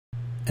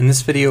In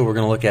this video we're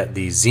going to look at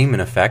the Zeeman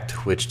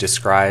effect, which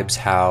describes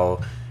how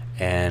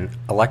an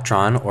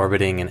electron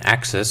orbiting an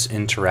axis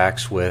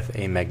interacts with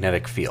a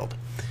magnetic field.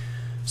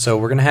 So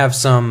we're going to have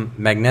some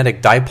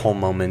magnetic dipole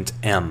moment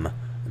m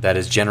that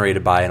is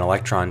generated by an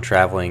electron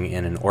traveling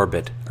in an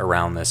orbit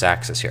around this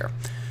axis here.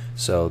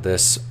 So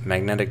this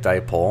magnetic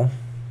dipole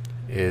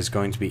is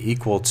going to be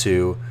equal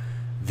to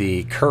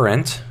the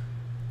current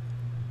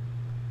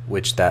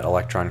which that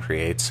electron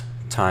creates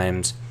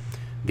times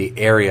the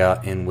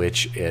area in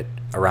which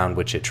around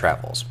which it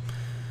travels.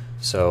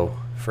 So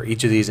for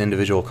each of these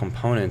individual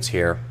components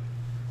here,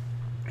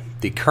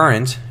 the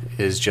current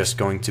is just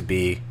going to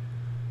be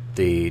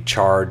the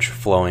charge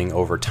flowing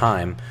over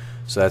time.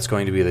 So that's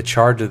going to be the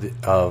charge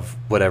of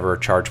whatever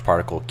charged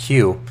particle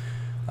Q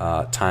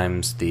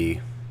times the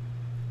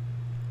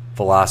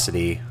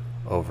velocity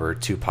over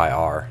 2 pi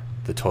r,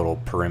 the total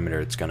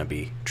perimeter it's going to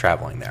be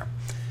traveling there.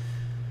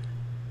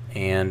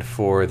 And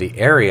for the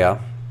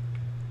area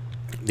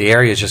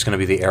is just going to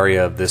be the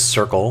area of this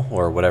circle,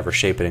 or whatever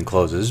shape it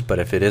encloses, but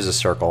if it is a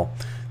circle,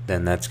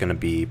 then that's going to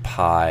be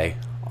pi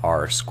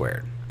r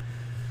squared.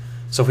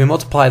 So if we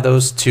multiply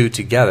those two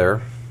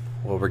together,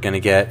 what we're going to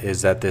get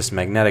is that this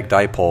magnetic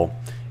dipole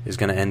is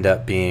going to end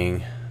up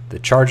being the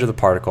charge of the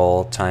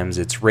particle times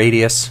its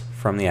radius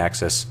from the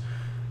axis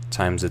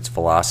times its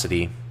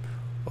velocity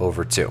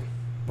over 2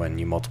 when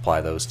you multiply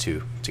those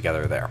two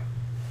together there.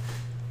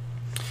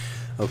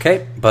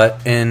 Okay,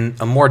 but in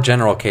a more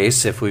general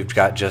case, if we've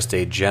got just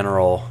a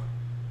general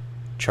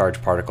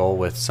charged particle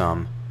with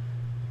some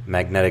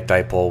magnetic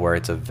dipole where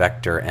it's a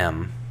vector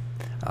m,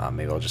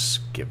 maybe I'll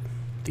just give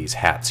these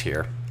hats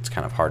here. It's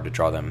kind of hard to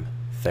draw them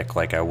thick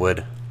like I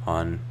would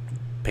on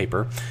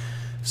paper.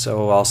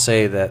 So I'll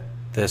say that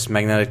this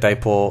magnetic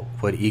dipole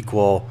would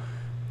equal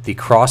the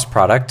cross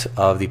product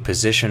of the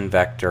position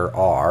vector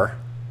r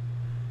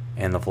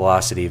and the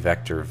velocity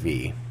vector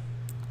v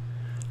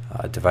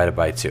divided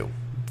by 2.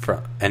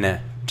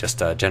 Just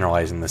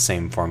generalizing the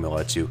same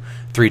formula to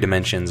 3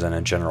 dimensions and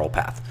a general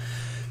path.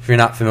 If you're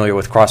not familiar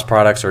with cross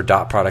products or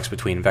dot products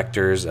between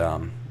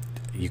vectors,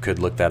 you could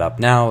look that up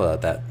now.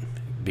 That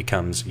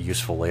becomes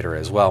useful later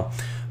as well.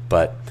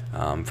 But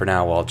for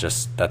now,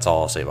 that's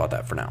all I'll say about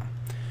that for now.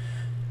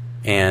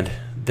 And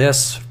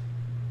this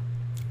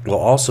will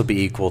also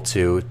be equal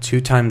to 2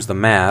 times the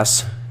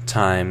mass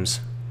times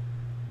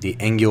the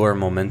angular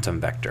momentum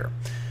vector.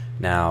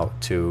 Now,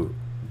 to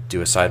do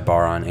a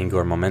sidebar on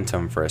angular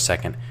momentum for a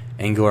second.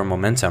 Angular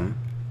momentum,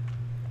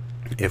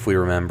 if we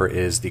remember,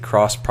 is the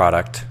cross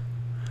product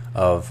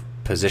of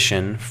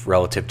position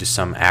relative to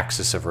some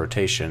axis of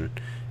rotation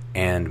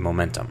and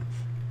momentum.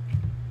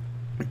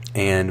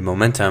 And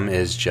momentum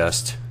is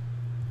just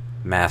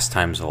mass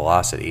times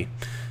velocity.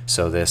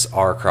 So this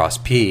r cross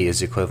p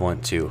is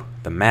equivalent to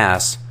the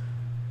mass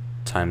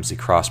times the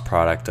cross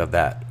product of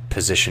that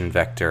position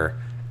vector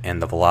and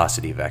the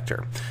velocity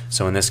vector.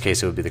 So in this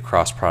case it would be the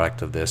cross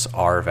product of this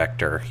r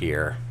vector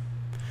here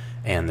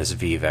and this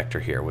v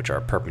vector here, which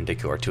are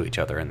perpendicular to each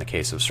other in the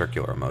case of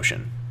circular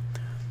motion.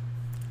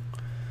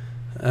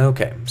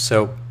 Okay,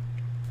 so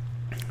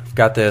I've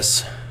got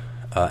this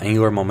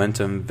angular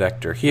momentum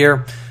vector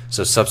here.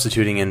 So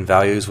substituting in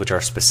values which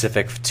are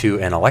specific to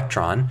an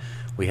electron,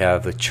 we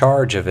have the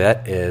charge of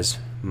it is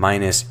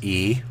minus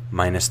e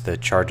minus the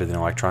charge of the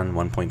electron,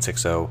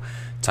 1.60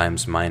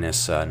 times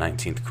minus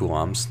 19th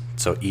coulombs.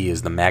 So E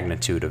is the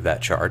magnitude of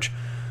that charge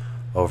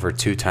over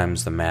 2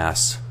 times the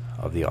mass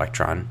of the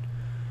electron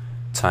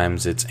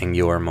times its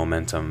angular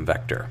momentum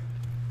vector.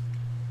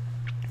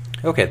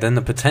 Okay, then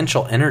the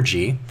potential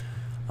energy,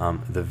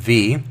 the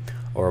V,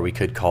 or we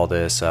could call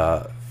this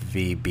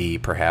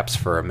VB perhaps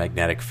for a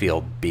magnetic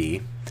field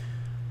B,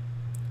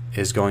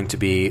 is going to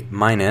be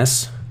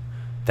minus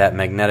that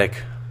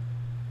magnetic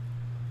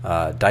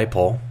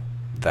dipole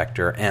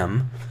vector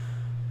M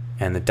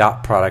and the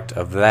dot product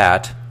of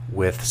that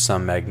with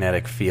some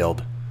magnetic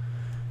field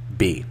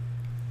B.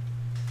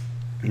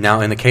 Now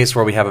in the case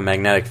where we have a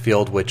magnetic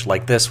field which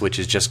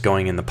is just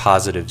going in the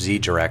positive z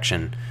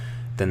direction,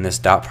 then this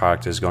dot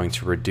product is going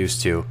to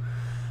reduce to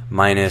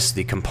minus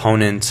the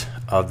component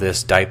of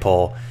this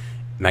dipole,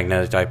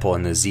 magnetic dipole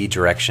in the z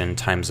direction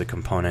times the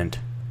component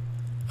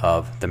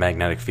of the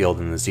magnetic field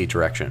in the z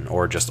direction,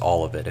 or just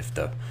all of it if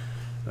the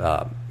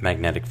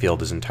magnetic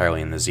field is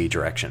entirely in the z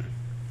direction.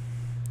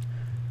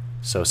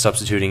 So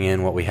substituting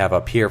in what we have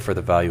up here for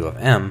the value of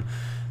m,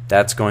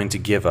 that's going to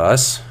give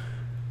us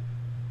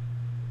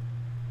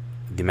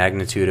the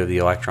magnitude of the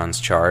electron's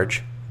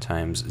charge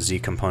times z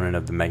component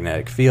of the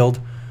magnetic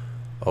field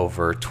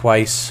over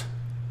twice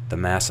the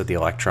mass of the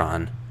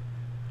electron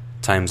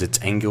times its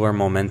angular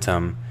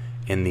momentum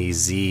in the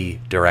z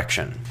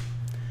direction.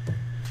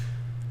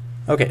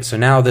 Okay, so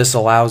now this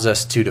allows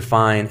us to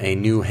define a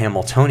new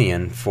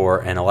Hamiltonian for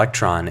an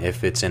electron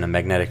if it's in a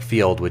magnetic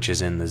field which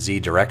is in the z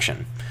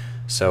direction.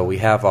 So we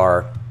have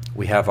our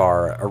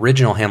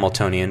original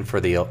Hamiltonian for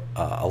the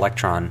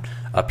electron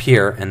up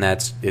here, and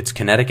that's its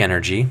kinetic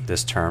energy,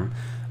 this term,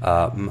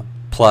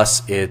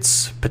 plus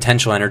its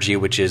potential energy,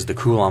 which is the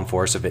Coulomb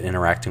force of it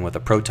interacting with a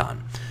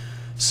proton.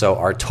 So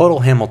our total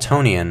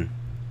Hamiltonian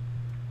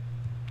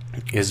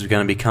is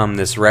going to become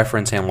this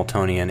reference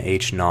Hamiltonian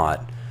H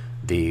naught,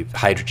 the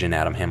hydrogen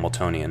atom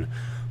Hamiltonian,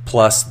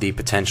 plus the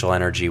potential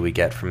energy we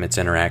get from its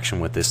interaction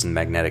with this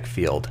magnetic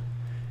field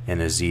in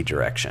a z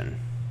direction,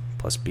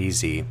 plus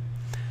Bz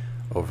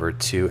over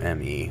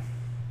 2me.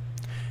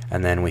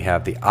 And then we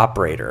have the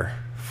operator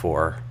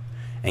for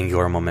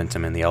angular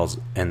momentum in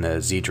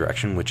the z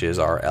direction, which is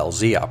our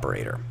Lz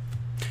operator,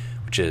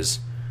 which is,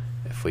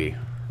 if we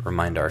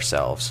remind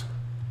ourselves,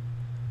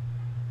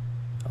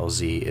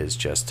 Lz is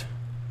just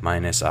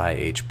minus I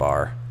h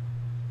bar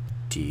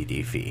d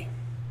dphi.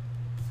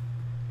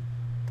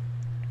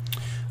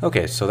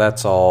 Okay, so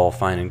that's all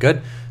fine and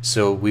good.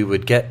 So we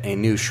would get a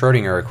new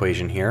Schrödinger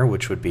equation here,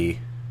 which would be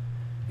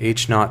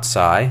h naught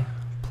psi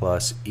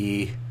plus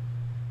e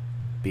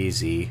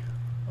bz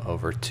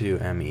over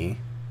 2me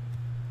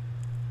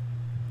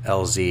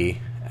Lz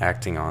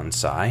acting on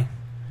psi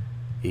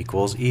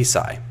equals E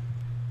psi.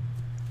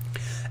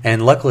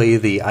 And luckily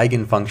the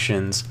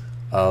eigenfunctions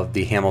of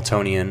the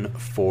Hamiltonian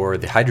for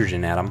the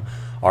hydrogen atom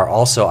are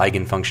also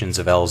eigenfunctions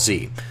of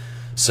Lz.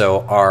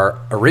 So our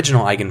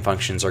original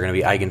eigenfunctions are going to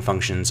be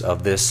eigenfunctions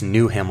of this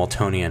new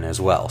Hamiltonian as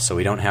well. So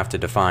we don't have to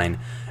define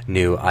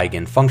new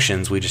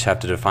eigenfunctions, we just have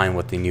to define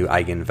what the new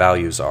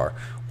eigenvalues are,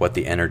 what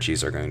the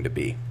energies are going to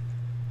be.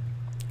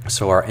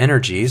 So our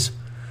energies,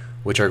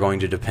 which are going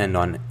to depend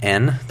on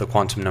n, the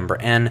quantum number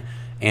n,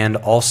 and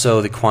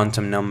also the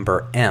quantum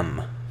number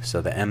m,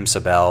 so the m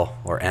sub L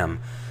or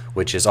m,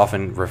 which is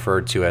often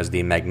referred to as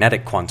the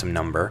magnetic quantum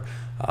number,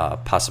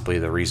 possibly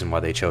the reason why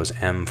they chose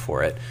m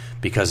for it,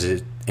 because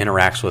it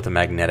interacts with a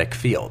magnetic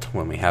field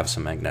when we have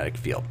some magnetic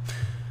field.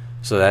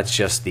 So that's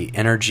just the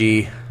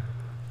energy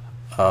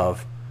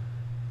of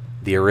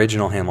the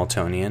original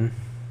Hamiltonian,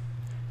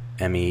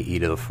 me e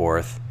to the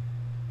fourth,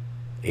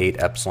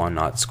 8 epsilon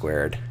naught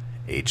squared,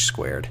 h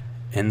squared,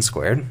 n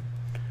squared,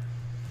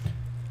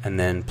 and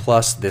then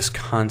plus this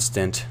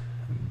constant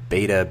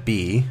beta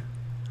b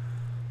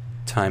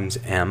times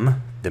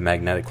m, the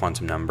magnetic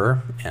quantum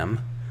number, m,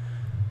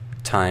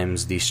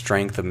 times the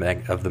strength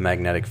of the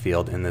magnetic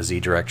field in the z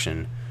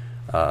direction,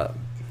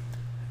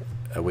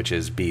 which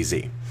is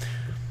Bz.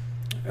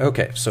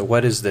 Okay, so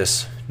what is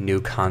this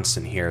new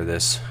constant here,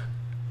 this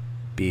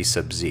B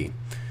sub z?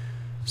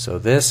 So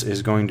this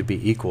is going to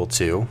be equal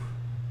to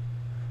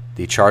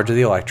the charge of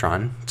the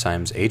electron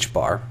times h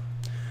bar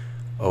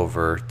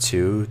over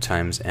 2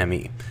 times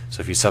me.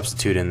 So if you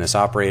substitute in this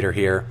operator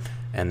here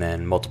and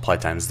then multiply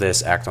times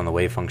this, act on the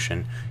wave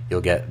function,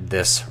 you'll get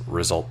this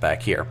result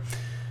back here.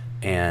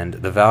 And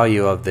the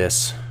value of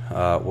this,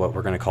 what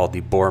we're going to call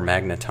the Bohr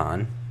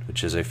Magneton,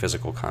 which is a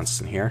physical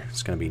constant here,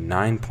 is going to be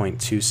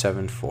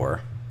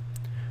 9.274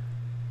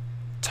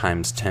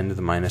 times 10 to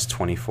the minus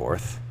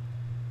 24th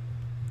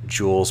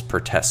joules per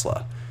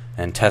Tesla.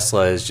 And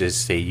Tesla is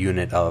just a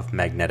unit of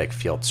magnetic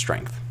field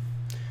strength.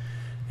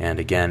 And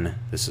again,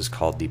 this is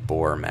called the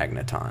Bohr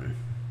Magneton.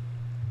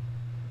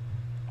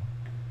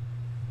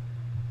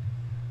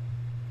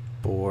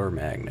 Bohr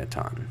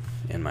Magneton,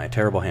 in my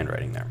terrible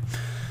handwriting there.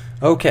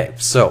 Okay,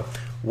 so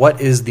what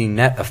is the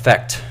net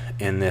effect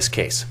in this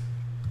case?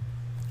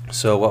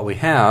 So what we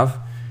have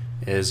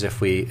is, if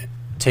we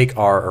take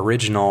our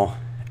original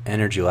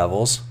energy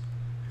levels,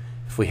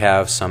 if we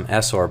have some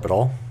s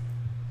orbital,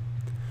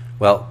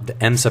 well,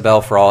 the m sub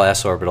L for all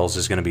s orbitals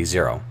is going to be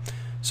 0.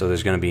 So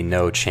there's going to be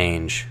no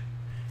change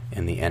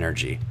in the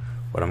energy.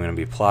 What I'm going to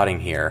be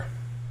plotting here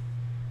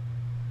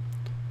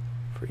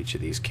for each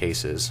of these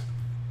cases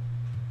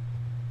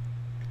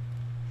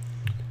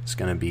is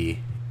going to be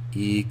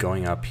E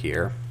going up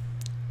here.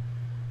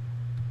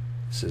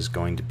 This is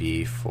going to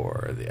be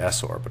for the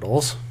s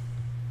orbitals.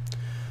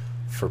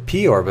 For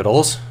p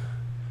orbitals,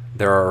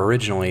 there are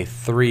originally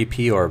 3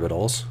 p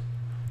orbitals,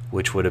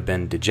 which would have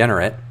been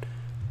degenerate,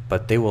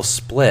 but they will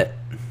split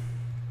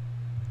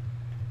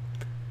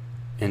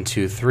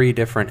into 3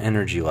 different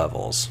energy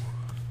levels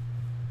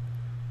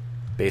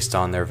based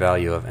on their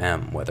value of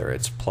m, whether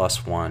it's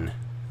 +1,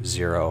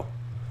 0,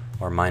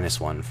 or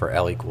 -1 for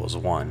L equals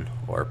 1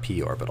 or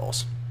p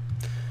orbitals.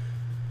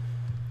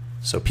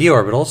 So p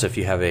orbitals, if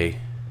you have a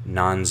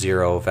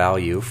non-zero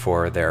value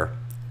for their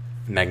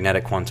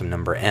magnetic quantum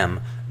number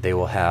m, they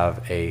will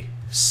have a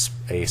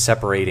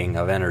separating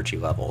of energy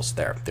levels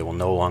there. They will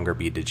no longer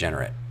be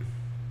degenerate.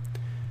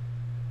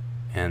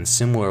 And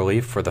similarly,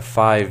 for the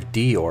 5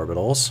 d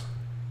orbitals,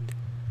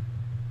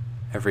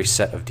 every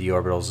set of d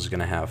orbitals is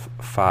going to have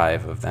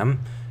 5 of them,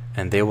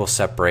 and they will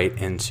separate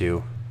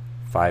into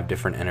 5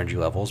 different energy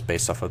levels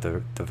based off of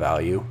the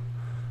value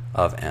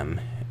of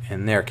m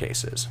in their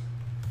cases.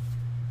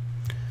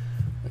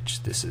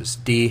 Which this is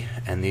d,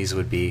 and these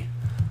would be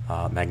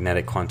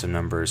magnetic quantum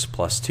numbers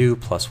 +2,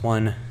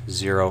 +1,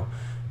 0,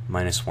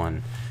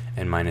 -1,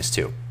 and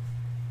 -2.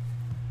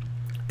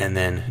 And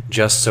then,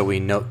 just so we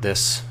note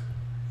this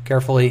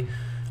carefully,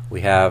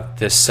 we have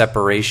this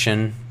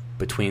separation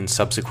between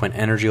subsequent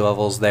energy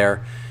levels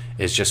there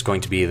is just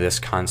going to be this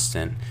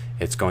constant.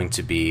 It's going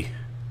to be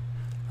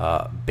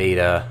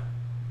beta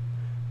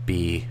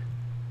b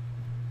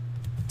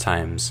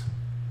times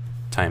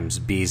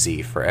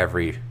bz for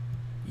every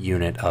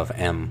unit of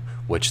m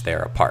which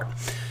they're apart.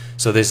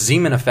 So this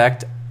Zeeman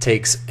effect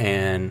takes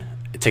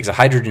a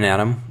hydrogen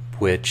atom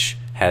which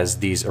has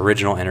these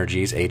original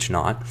energies H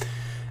naught,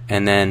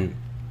 and then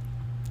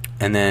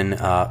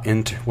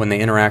when they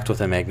interact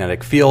with a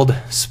magnetic field,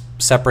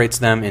 separates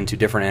them into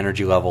different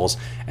energy levels,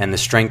 and the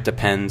strength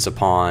depends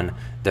upon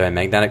the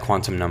magnetic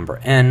quantum number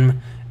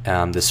n,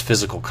 this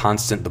physical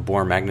constant, the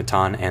Bohr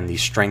Magneton, and the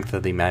strength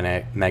of the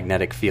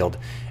magnetic field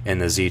in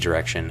the z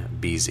direction,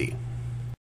 Bz.